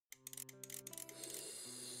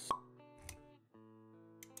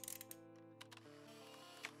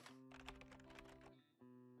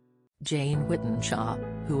Jane Whittenshaw,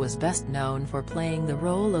 who was best known for playing the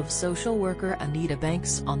role of social worker Anita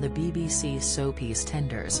Banks on the BBC soap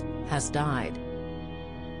EastEnders, has died.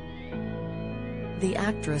 The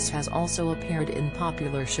actress has also appeared in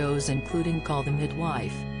popular shows including Call the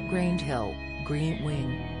Midwife, Grange Hill, Green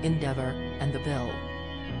Wing, Endeavour, and The Bill.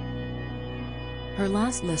 Her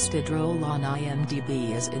last listed role on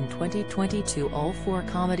IMDb is in 2022 all-4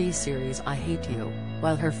 comedy series I Hate You,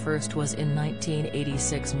 while her first was in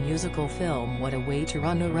 1986 musical film What a Way to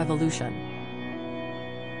Run a Revolution.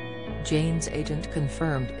 Jane's agent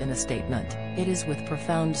confirmed in a statement, "It is with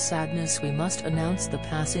profound sadness we must announce the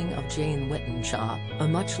passing of Jane Whittenshaw, a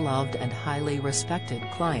much-loved and highly respected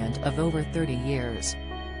client of over 30 years.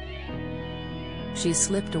 She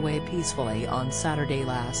slipped away peacefully on Saturday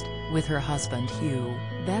last, with her husband Hugh,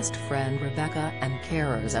 best friend Rebecca and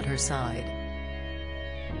carers at her side."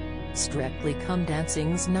 Strictly Come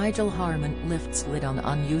Dancing's Nigel Harman lifts lid on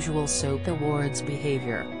unusual soap awards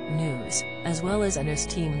behavior, news, as well as an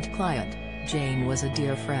esteemed client. "Jane was a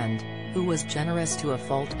dear friend, who was generous to a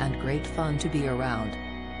fault and great fun to be around.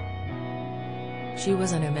 She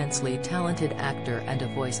was an immensely talented actor and a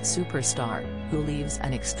voice superstar, who leaves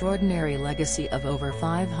an extraordinary legacy of over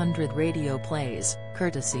 500 radio plays,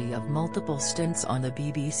 courtesy of multiple stints on the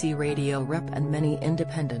BBC Radio Rep and many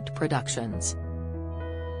independent productions.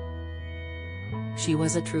 She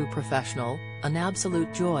was a true professional, an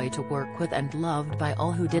absolute joy to work with and loved by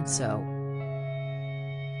all who did so.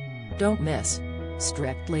 Don't miss."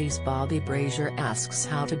 Strictly's Bobby Brazier asks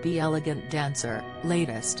how to be elegant dancer.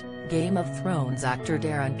 Latest, Game of Thrones actor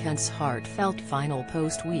Darren Kent's heartfelt final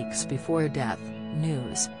post weeks before death.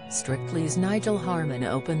 News, Strictly's Nigel Harman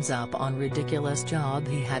opens up on ridiculous job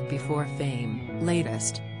he had before fame.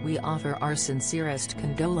 Latest, we offer our sincerest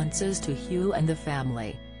condolences to Hugh and the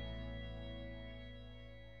family.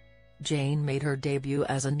 Jane made her debut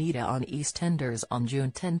as Anita on EastEnders on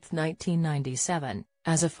June 10, 1997,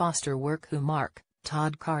 as a foster worker who Mark,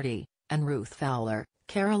 Todd Carty, and Ruth Fowler,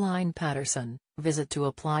 Caroline Patterson, visit to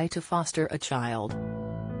apply to foster a child.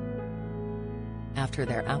 After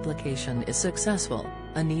their application is successful,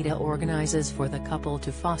 Anita organizes for the couple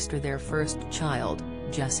to foster their first child,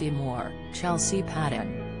 Jessie Moore, Chelsea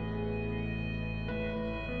Patton.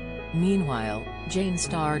 Meanwhile, Jane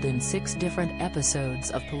starred in 6 different episodes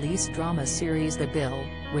of police drama series The Bill,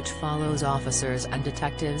 which follows officers and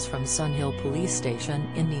detectives from Sunhill Police Station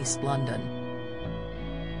in East London.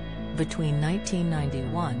 Between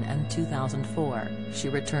 1991 and 2004, she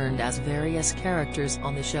returned as various characters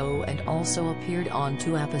on the show and also appeared on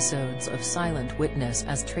 2 episodes of Silent Witness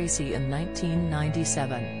as Tracy in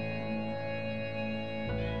 1997.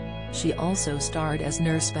 She also starred as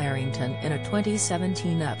Nurse Barrington in a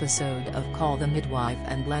 2017 episode of Call the Midwife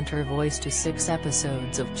and lent her voice to 6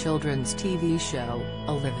 episodes of children's TV show,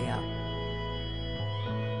 Olivia.